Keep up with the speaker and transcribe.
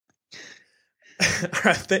All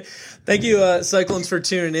right. Thank you, Cyclones, for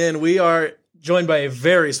tuning in. We are joined by a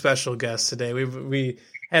very special guest today. We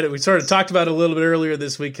sort of talked about it a little bit earlier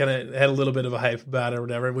this week, kind of had a little bit of a hype about it or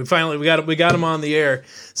whatever. We got him on the air.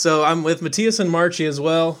 So I'm with Matthias and Marchie as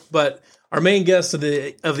well, but our main guest of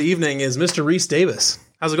the evening is Mr. Reese Davis.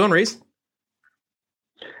 How's it going, Reese?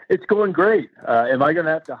 It's going great. Am I going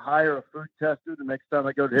to have to hire a food tester the next time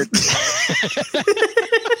I go to hit?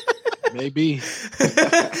 Maybe. So,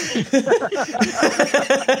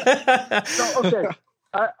 okay,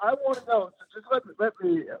 I want to know. So just let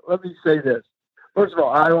me say this. First of all,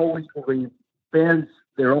 I always believe fans,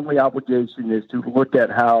 their only obligation is to look at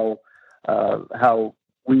how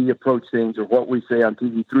we approach things or what we say on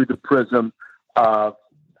TV through the prism of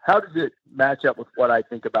how does it match up with what I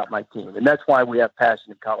think about my team, and that's why we have passion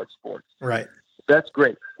in college sports. Right. That's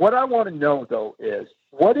great. What I want to know, though, is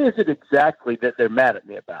what is it exactly that they're mad at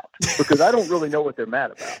me about? Because I don't really know what they're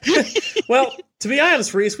mad about. Well, to be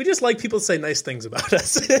honest, Reese, we just like people to say nice things about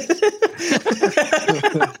us.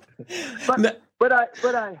 but I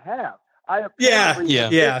have. I have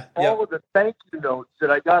all of the thank you notes that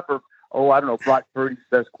I got for, Brock Purdy's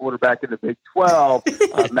best quarterback in the Big 12,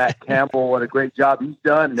 Matt Campbell, what a great job he's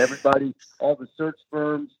done, and everybody, all the search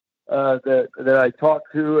firms that I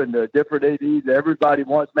talked to and the different ADs, everybody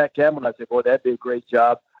wants Matt Campbell. And I said, boy, that'd be a great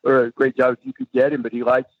job, or a great job if you could get him, but he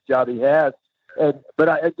likes the job he has. But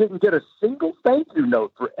I didn't get a single thank you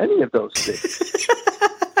note for any of those things.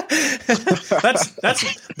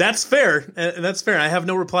 That's fair. And that's fair. I have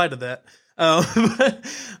no reply to that.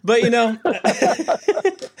 But no,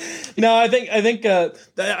 I think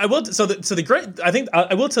I will. So the gripe, I think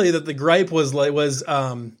I will tell you that the gripe was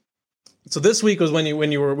so this week was when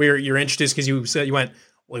you're introduced, because you said you went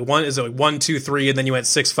like 1, 2, 3, and then you went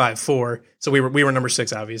 6, 5, 4. So we were number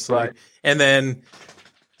 6, obviously, right. And then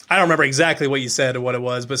I don't remember exactly what you said or what it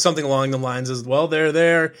was, but something along the lines is, well, they're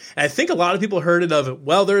there. And I think a lot of people heard it of,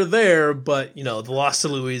 well, they're there, but the loss to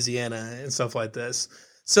Louisiana and stuff like this.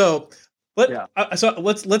 So I'll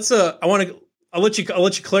let you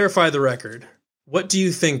clarify the record. What do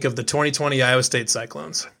you think of the 2020 Iowa State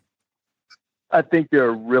Cyclones? I think they're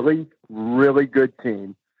a really, really good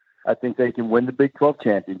team. I think they can win the Big 12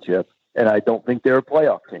 championship, and I don't think they're a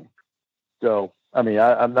playoff team. So, I mean,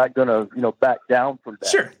 I'm not going to, back down from that.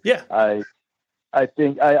 Sure. Yeah. I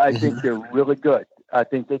think they're really good. I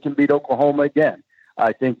think they can beat Oklahoma again.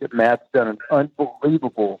 I think that Matt's done an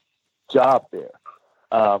unbelievable job there.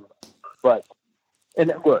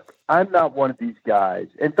 And look, I'm not one of these guys.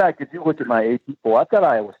 In fact, if you look at my AP poll, I've got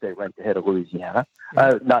Iowa State ranked ahead of Louisiana.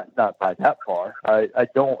 Not by that far. I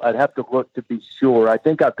don't. I'd have to look to be sure. I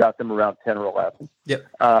think I've got them around 10 or 11. Yep.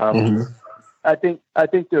 I think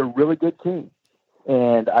they're a really good team,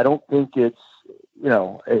 and I don't think it's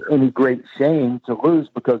any great shame to lose,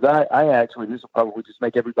 because I actually, this will probably just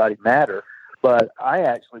make everybody madder, but I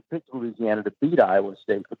actually picked Louisiana to beat Iowa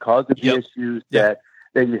State because of the issues that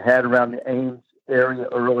you had around the Ames area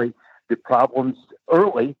early, the problems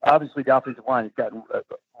early. Obviously, the offensive line has gotten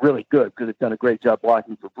really good because it's done a great job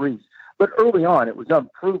blocking for Brees. But early on, it was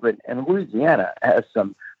unproven, and Louisiana has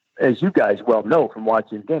some, as you guys well know from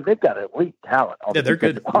watching the game, they've got elite talent on the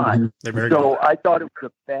defensive line. They're very so good. I thought it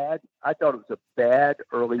was a bad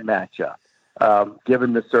early matchup,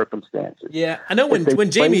 given the circumstances. Yeah, I know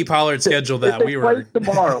when Jamie Pollard scheduled that,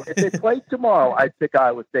 If they played tomorrow, I'd pick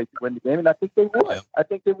Iowa State to win the game, and I think they would. Yeah. I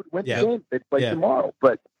think they would win the game if they played tomorrow.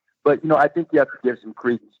 But I think you have to give some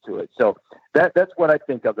credence to it. So that's what I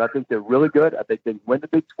think of. I think they're really good. I think they win the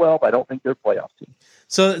Big 12. I don't think they're a playoff team.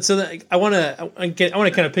 So I want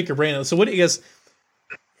to kind of pick your brain. So what do you guys?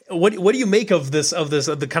 What do you make of this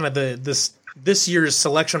this year's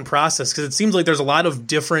selection process? Because it seems like there's a lot of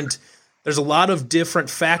different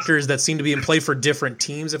factors that seem to be in play for different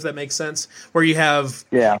teams, if that makes sense. Where you have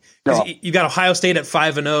you got Ohio State at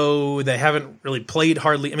 5-0. They haven't really played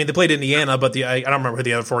hardly. I mean, they played Indiana, but I don't remember who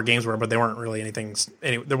the other 4 games were, but they weren't really anything.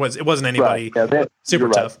 It wasn't anybody super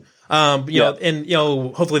tough. And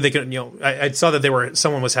hopefully they can. I saw that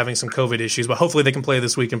someone was having some COVID issues, but hopefully they can play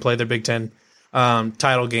this week and play their Big Ten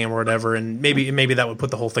title game or whatever, and maybe that would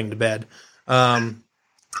put the whole thing to bed.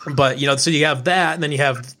 But so you have that, and then you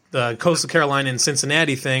have the Coastal Carolina and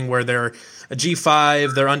Cincinnati thing where they're a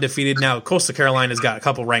G5, they're undefeated. Now Coastal Carolina's got a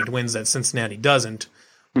couple ranked wins that Cincinnati doesn't.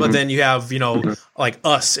 But then you have, like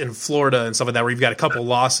us in Florida and stuff like that, where you've got a couple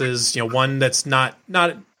losses, one that's not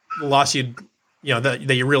a loss that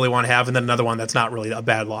you really want to have, and then another one that's not really a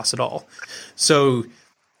bad loss at all. So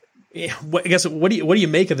I guess what do you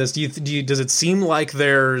make of this? Does it seem like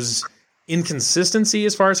there's inconsistency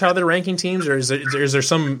as far as how they're ranking teams, or is there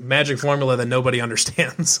some magic formula that nobody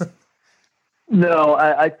understands? No,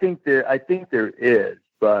 I think there is,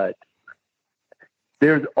 but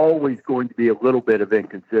there's always going to be a little bit of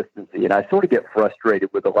inconsistency. And I sort of get frustrated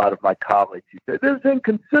with a lot of my colleagues who say, there's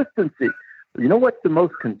inconsistency. You know what's the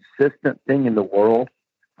most consistent thing in the world?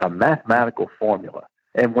 A mathematical formula.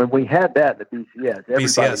 And when we had that in the BCS,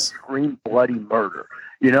 everybody screamed bloody murder.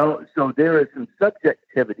 So there is some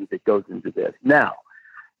subjectivity that goes into this. Now,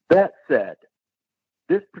 that said,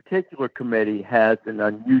 this particular committee has an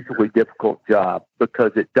unusually difficult job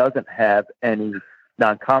because it doesn't have any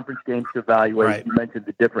non-conference games to evaluate. Right. You mentioned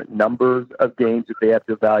the different numbers of games that they have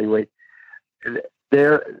to evaluate.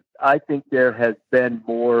 I think there has been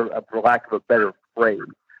more, for lack of a better phrase,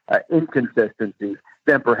 inconsistency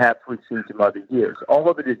than perhaps we've seen some other years. All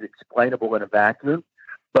of it is explainable in a vacuum,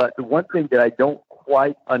 but the one thing that I don't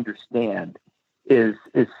quite understand is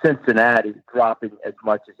Cincinnati dropping as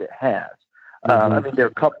much as it has. I mean, there are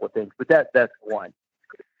a couple of things, but that's one.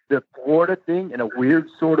 The Florida thing, in a weird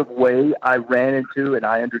sort of way, I ran into and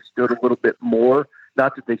I understood a little bit more.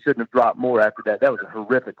 Not that they shouldn't have dropped more after that. That was a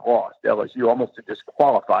horrific loss to LSU, almost a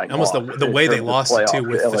disqualifying almost loss. The way they lost it, too,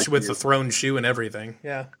 with the thrown shoe and everything.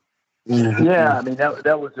 Yeah. Mm-hmm. Yeah, I mean,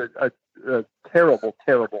 that was a terrible,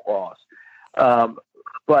 terrible loss.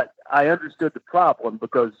 But I understood the problem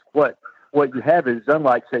because what you have is,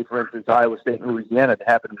 unlike, say, for instance, Iowa State and Louisiana, that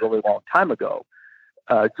happened a really long time ago,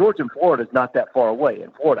 Georgia and Florida is not that far away,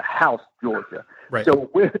 and Florida housed Georgia. Right. So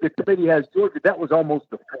where the committee has Georgia, that was almost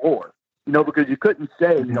the floor, because you couldn't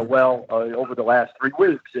say, over the last 3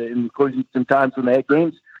 weeks, including some times when they had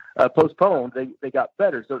games postponed, they got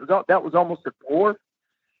better. So that was almost the floor.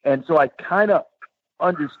 And so I kind of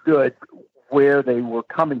understood where they were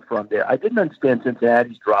coming from there. I didn't understand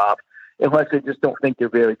Cincinnati's drop unless they just don't think they're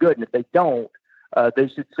very good. And if they don't, they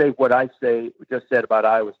should say what I just said about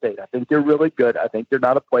Iowa State. I think they're really good. I think they're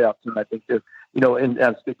not a playoff team. I think they're, and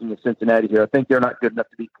I'm speaking of Cincinnati here, I think they're not good enough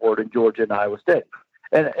to beat Florida and Georgia and Iowa State.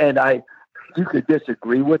 And you could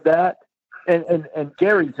disagree with that. And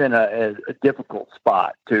Gary's in a difficult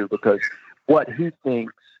spot too, because what he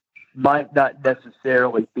thinks might not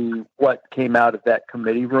necessarily be what came out of that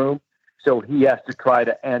committee room. So he has to try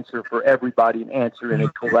to answer for everybody and answer in a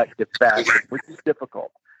collective fashion, which is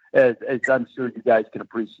difficult, as I'm sure you guys can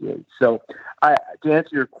appreciate. So to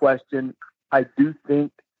answer your question, I do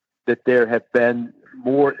think that there have been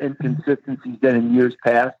more inconsistencies than in years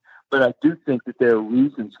past, but I do think that there are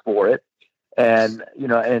reasons for it. And,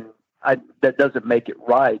 that doesn't make it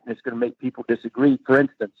right. And it's going to make people disagree. For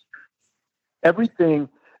instance, everything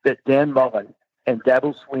that Dan Mullen and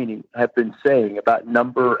Dabo Swinney have been saying about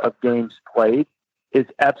number of games played is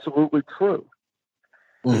absolutely true.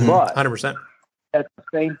 Mm-hmm. But 100%. At the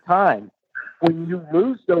same time, when you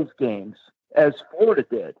lose those games, as Florida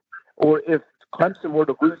did, or if Clemson were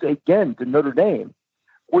to lose again to Notre Dame,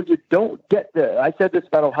 where you don't get I said this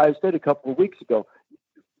about Ohio State a couple of weeks ago,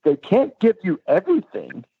 they can't give you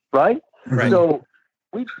everything, right? So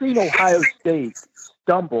we've seen Ohio State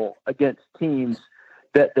stumble against teams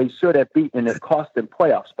that they should have beaten, and it cost them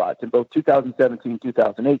playoff spots in both 2017 and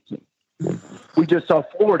 2018. We just saw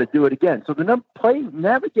Florida do it again. So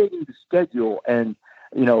navigating the schedule and,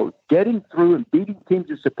 getting through and beating teams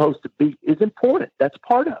you're supposed to beat is important. That's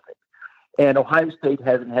part of it. And Ohio State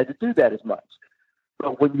hasn't had to do that as much.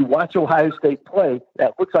 But when you watch Ohio State play,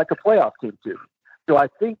 that looks like a playoff team too. So I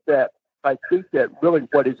think that really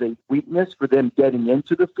what is a weakness for them getting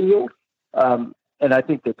into the field, and I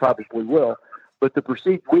think they probably will, but the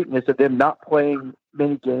perceived weakness of them not playing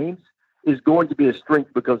many games is going to be a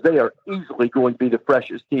strength because they are easily going to be the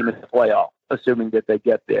freshest team in the playoff, assuming that they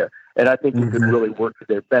get there. And I think it could really work to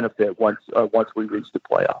their benefit once we reach the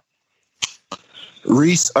playoff.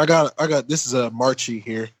 Reese, I got. This is Marchie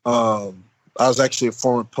here. I was actually a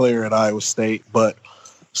former player at Iowa State, but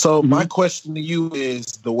so my question to you is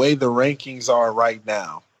the way the rankings are right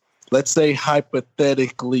now. Let's say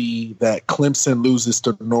hypothetically that Clemson loses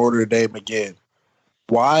to Notre Dame again.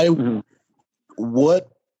 Why? Who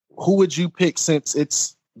would you pick since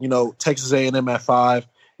it's Texas A&M at 5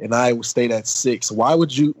 and Iowa State at 6? Why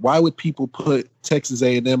would people put Texas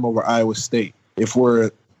A&M over Iowa State if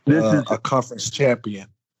we're a conference champion?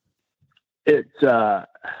 It's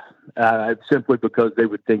simply because they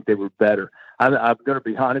would think they were better. I'm going to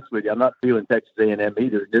be honest with you. I'm not feeling Texas A&M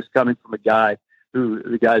either. Just coming from a guy who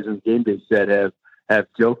the guys in the game day said have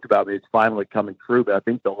joked about me. It's finally coming true. But I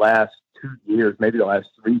think the last 2 years, maybe the last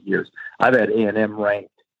 3 years, I've had A&M ranked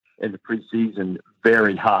in the preseason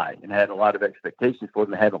very high and had a lot of expectations for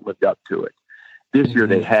them. They haven't lived up to it. This year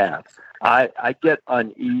they have. I get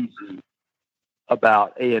uneasy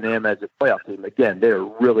about A&M as a playoff team. Again, they're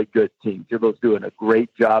a really good team. Jimbo's doing a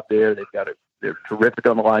great job there. They're terrific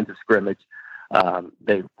on the lines of scrimmage.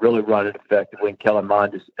 They really run it effectively, and Kellen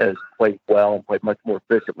Mond has played well and played much more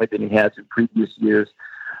efficiently than he has in previous years.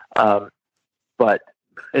 And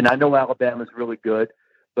I know Alabama's really good,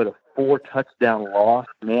 but a 4-touchdown loss,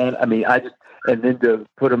 man. I mean, and then to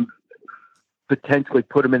potentially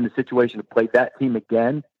put them in the situation to play that team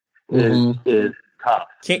again is tough.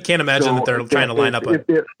 Can't imagine that they're trying to line up.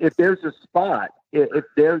 If there's a spot,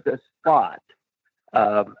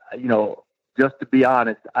 just to be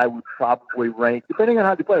honest, I would probably rank, depending on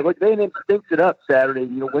how they play. Look, they stinks it up Saturday,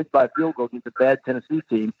 wins by a field goal against a bad Tennessee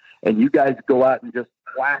team, and you guys go out and just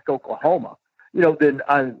whack Oklahoma. Then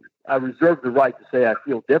I reserve the right to say I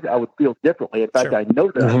feel different. I would feel differently. In fact, sure. I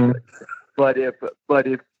know that. Mm-hmm. But if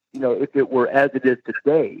it were as it is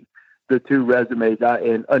today, the two resumes,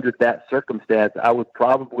 and under that circumstance, I would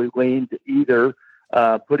probably lean to either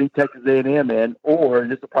putting Texas A&M in, or,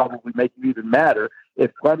 and this will probably make it even matter, if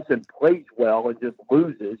Clemson plays well and just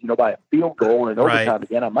loses, by a field goal and overtime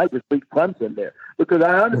again, I might just leave Clemson there, because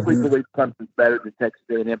I honestly believe Clemson's better than Texas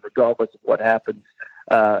A&M, regardless of what happens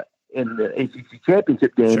in the ACC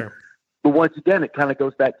championship game. Sure. But once again, it kind of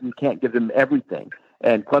goes back to you can't give them everything.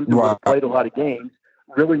 And Clemson played a lot of games,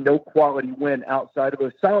 really no quality win outside of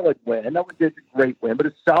a solid win. And that was just a great win, but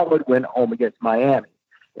a solid win home against Miami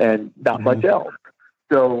and not much else.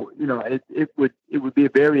 So, it would be a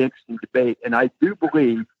very interesting debate. And I did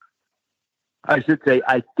believe prior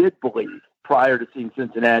to seeing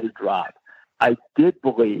Cincinnati drop, I did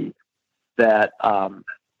believe that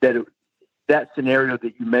that scenario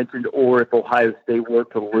that you mentioned, or if Ohio State were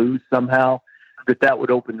to lose somehow, that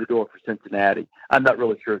would open the door for Cincinnati. I'm not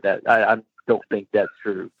really sure that. I don't think that's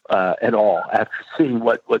true at all after seeing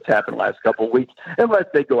what's happened the last couple of weeks, unless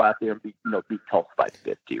they go out there and beat Tulsa by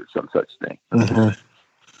 50 or some such thing. Mm-hmm.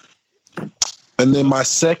 And then my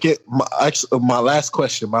last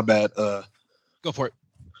question, my bad. Go for it.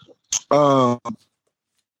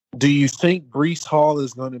 Do you think Breece Hall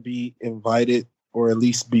is going to be invited, or at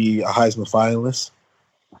least be a Heisman finalist?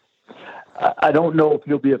 I don't know if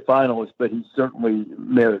he'll be a finalist, but he certainly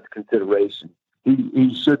merits consideration.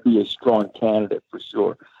 He should be a strong candidate for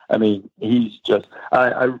sure. I mean, he's just –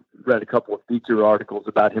 I read a couple of feature articles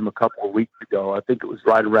about him a couple of weeks ago. I think it was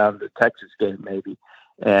right around the Texas game maybe.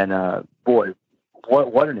 And, boy,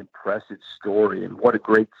 what an impressive story, and what a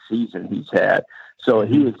great season he's had. So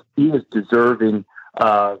he is deserving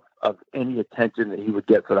of any attention that he would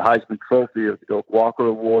get for the Heisman Trophy or the Doak Walker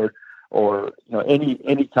Award, or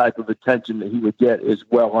any type of attention that he would get is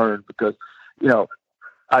well earned, because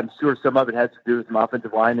I'm sure some of it has to do with some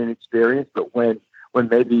offensive line inexperience, but when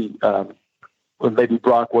maybe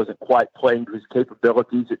Brock wasn't quite playing to his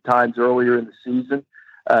capabilities at times earlier in the season,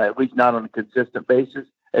 at least not on a consistent basis,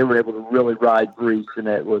 they were able to really ride Breece, and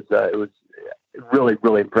it was really,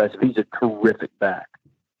 really impressive. He's a terrific back.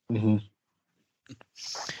 Mm-hmm.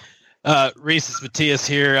 Reese, it's Matthias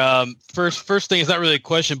here. First thing is not really a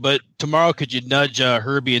question, but tomorrow could you nudge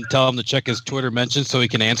Herbie and tell him to check his Twitter mentions so he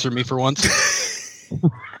can answer me for once?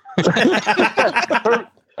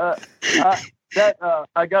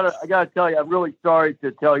 I gotta tell you, I'm really sorry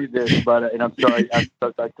to tell you this, but and I'm sorry. I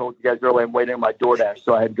told you guys earlier I'm waiting on my DoorDash,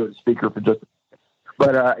 so I had to go to speaker for just.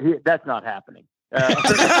 But that's not happening. I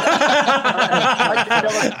can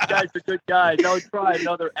tell you guys are good guys. I would try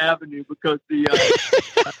another avenue, because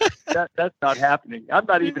that's not happening. I'm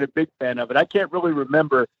not even a big fan of it. I can't really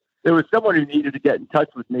remember. There was someone who needed to get in touch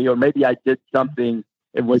with me, or maybe I did something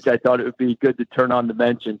in which I thought it would be good to turn on the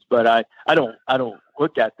mentions, but I don't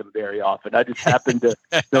look at them very often. I just happened to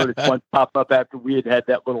notice one pop up after we had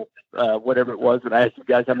that little whatever it was, and I asked you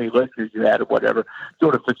guys how many listeners you had or whatever,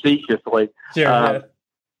 sort of facetiously. Sure,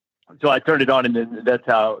 so I turned it on, and then that's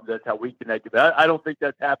how we connected. But I don't think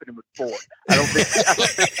that's happening with Ford. I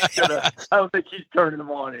don't think he's turning them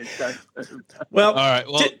on anytime. Well, all right.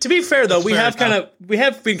 Well, to be fair though, we have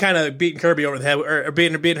been kind of beating Kirby over the head, or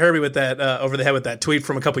beating Herbie with that over the head with that tweet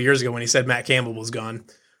from a couple years ago when he said Matt Campbell was gone.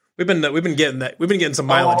 We've been getting that. We've been getting some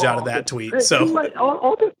mileage out of that tweet. So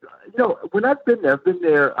all this, when I've been there, I've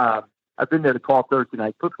been there to call Thursday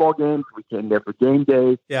night football games. We came there for game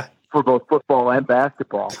day. Yeah. For both football and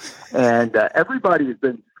basketball, and everybody has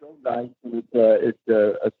been so nice. And it's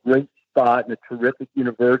a great spot and a terrific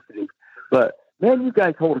university. But man, you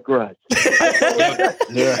guys hold a grudge.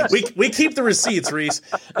 Yeah. We keep the receipts, Reese.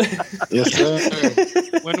 Yes, sir.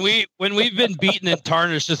 When we've been beaten and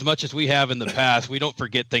tarnished as much as we have in the past, we don't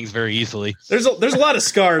forget things very easily. There's a lot of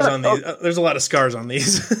scars on these. There's a lot of scars on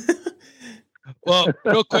these. Well,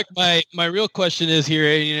 real quick, my real question is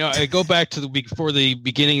here. I go back to before the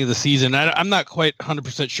beginning of the season. I'm not quite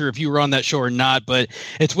 100% sure if you were on that show or not, but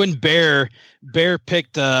it's when Bear Bear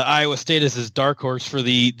picked Iowa State as his dark horse for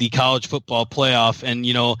the college football playoff, and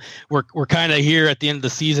we're kind of here at the end of the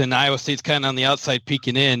season. Iowa State's kind of on the outside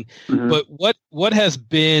peeking in. Mm-hmm. But what has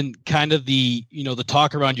been kind of the the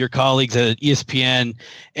talk around your colleagues at ESPN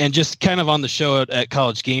and just kind of on the show at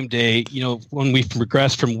College Game Day, when we've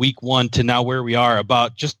progressed from week 1 to now where we are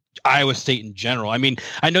about just Iowa State in general? I mean,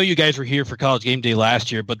 I know you guys were here for College Game Day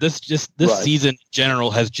last year, but this right. season in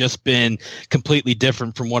general has just been completely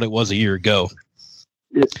different from what it was a year ago.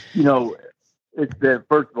 It's been,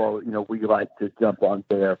 first of all, we like to jump on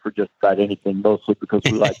Bear for just about anything, mostly because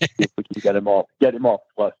we like to see if we can get him off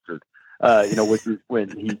flustered. Which is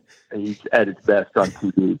when he's at his best on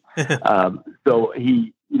TV. So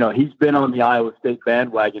he's been on the Iowa State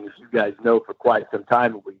bandwagon, as you guys know, for quite some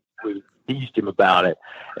time. We teased him about it,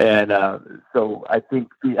 and so I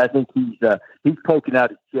think he's poking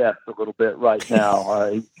out his chest a little bit right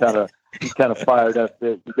now. He's kind of fired up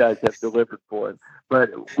that you guys have delivered for him.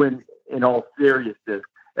 But when, in all seriousness,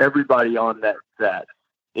 everybody on that set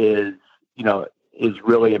is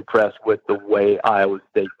really impressed with the way Iowa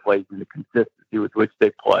State plays and the consistency with which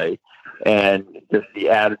they play, and just the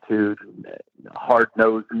attitude and the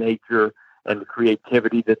hard-nosed nature and the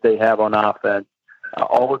creativity that they have on offense.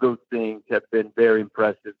 All of those things have been very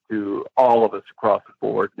impressive to all of us across the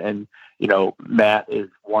board. And, Matt is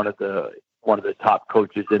one of the top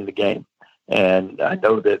coaches in the game. And I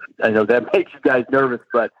know that makes you guys nervous,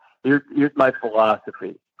 but here's my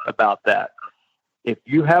philosophy about that. If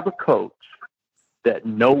you have a coach that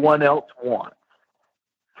no one else wants,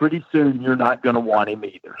 pretty soon you're not going to want him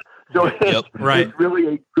either. So it's really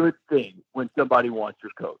a good thing when somebody wants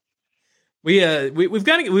your coach. We've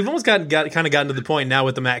almost gotten to the point now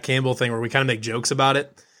with the Matt Campbell thing where we kind of make jokes about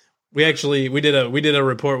it. We did a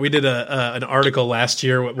report. We did an article last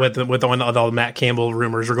year with all the Matt Campbell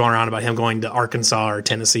rumors were going around about him going to Arkansas or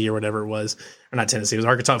Tennessee or whatever it was, or not Tennessee. It was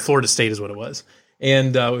Arkansas. Florida State is what it was.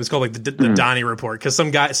 And it was called the Donnie Report, because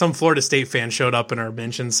some Florida State fan showed up in our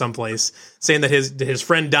mentions someplace saying that his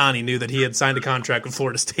friend Donnie knew that he had signed a contract with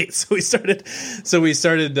Florida State. So we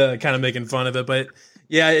started kind of making fun of it. But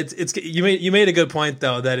yeah, it's you made a good point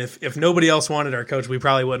though, that if nobody else wanted our coach, we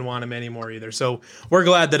probably wouldn't want him anymore either. So we're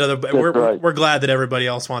glad that we're glad that everybody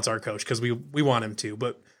else wants our coach, because we want him to.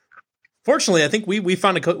 But fortunately, I think we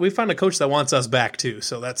found a coach that wants us back too.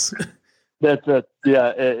 So that's. It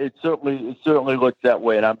certainly looks that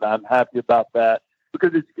way, and I'm happy about that,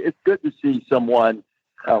 because it's good to see someone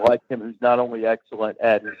like him who's not only excellent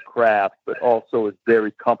at his craft but also is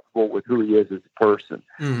very comfortable with who he is as a person,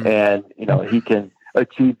 and he can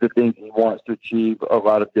achieve the things he wants to achieve a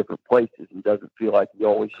lot of different places. He doesn't feel like he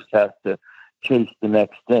always just has to chase the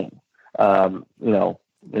next thing.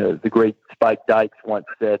 The great Spike Dykes once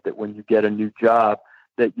said that when you get a new job,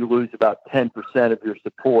 that you lose about 10% of your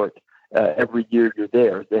support. Every year you're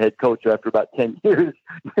there as the head coach. After about 10 years,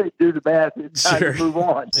 do the math, it's time to move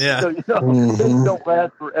on. Yeah. So, things don't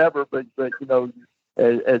last forever, but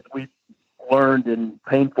as we've learned in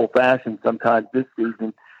painful fashion sometimes this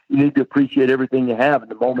season, you need to appreciate everything you have in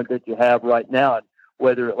the moment that you have right now. And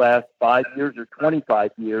whether it lasts 5 years or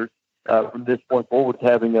 25 years, from this point forward,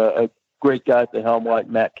 having a great guy at the helm like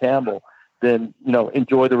Matt Campbell, then,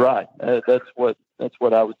 enjoy the ride. That's what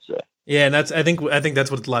I would say. Yeah, and I think that's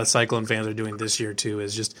what a lot of Cyclone fans are doing this year too,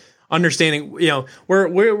 is just understanding.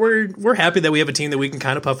 We're happy that we have a team that we can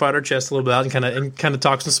kind of puff out our chest a little bit out and kind of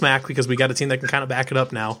talk some smack, because we got a team that can kind of back it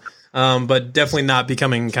up now. But definitely not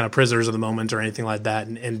becoming kind of prisoners of the moment or anything like that,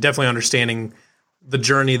 and definitely understanding the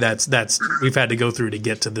journey that's we've had to go through to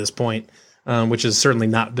get to this point, which has certainly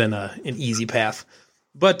not been an easy path.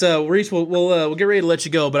 But Reese, we'll get ready to let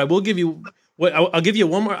you go, but I will give you. I'll give you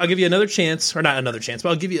one more. I'll give you another chance, or not another chance, but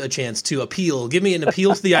I'll give you a chance to appeal. Give me an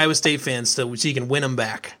appeal to the Iowa State fans, so you can win them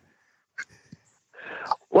back.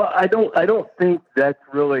 Well, I don't think that's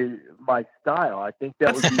really my style. I think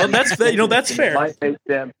that would be that's fair.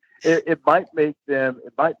 It might make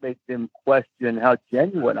them question how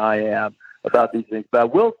genuine I am about these things. But I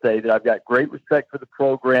will say that I've got great respect for the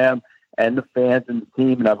program and the fans and the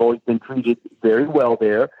team, and I've always been treated very well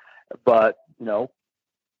there. But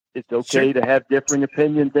it's okay to have differing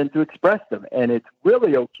opinions and to express them. And it's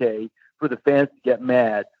really okay for the fans to get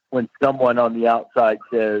mad when someone on the outside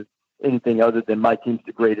says anything other than my team's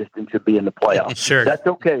the greatest and should be in the playoffs. Sure. That's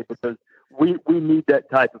okay, because we need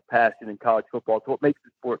that type of passion in college football. It's what makes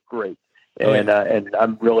the sport great. And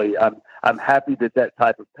I'm happy that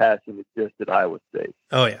type of passion exists at Iowa State.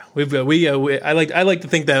 Oh yeah, I like to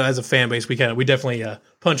think that as a fan base we definitely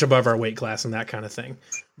punch above our weight class and that kind of thing.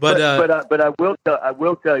 But I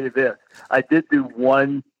will tell you this: I did do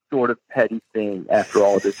one sort of petty thing after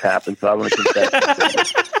all of this happened, so I want to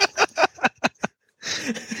confess.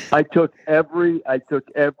 I took every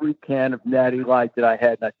can of Natty Light that I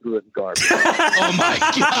had and I threw it in the garbage. Oh my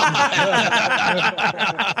God!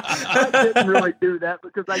 I didn't really do that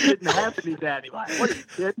because I didn't have any Natty Light. What are you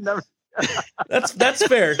kidding? That's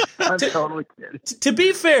fair. I'm totally kidding. To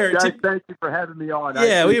be fair, guys, thank you for having me on.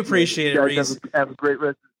 Yeah, we appreciate it, Reese. Have a great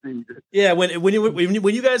rest of the season. Yeah, when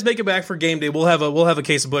you guys make it back for game day, we'll have a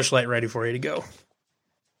case of Busch Light ready for you to go.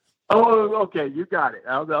 Oh, okay, you got it.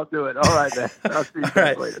 I'll do it. All right, man. I'll see you All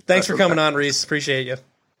right. later. Thanks for coming on, Reese. Appreciate you.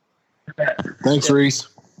 Thanks, Reese.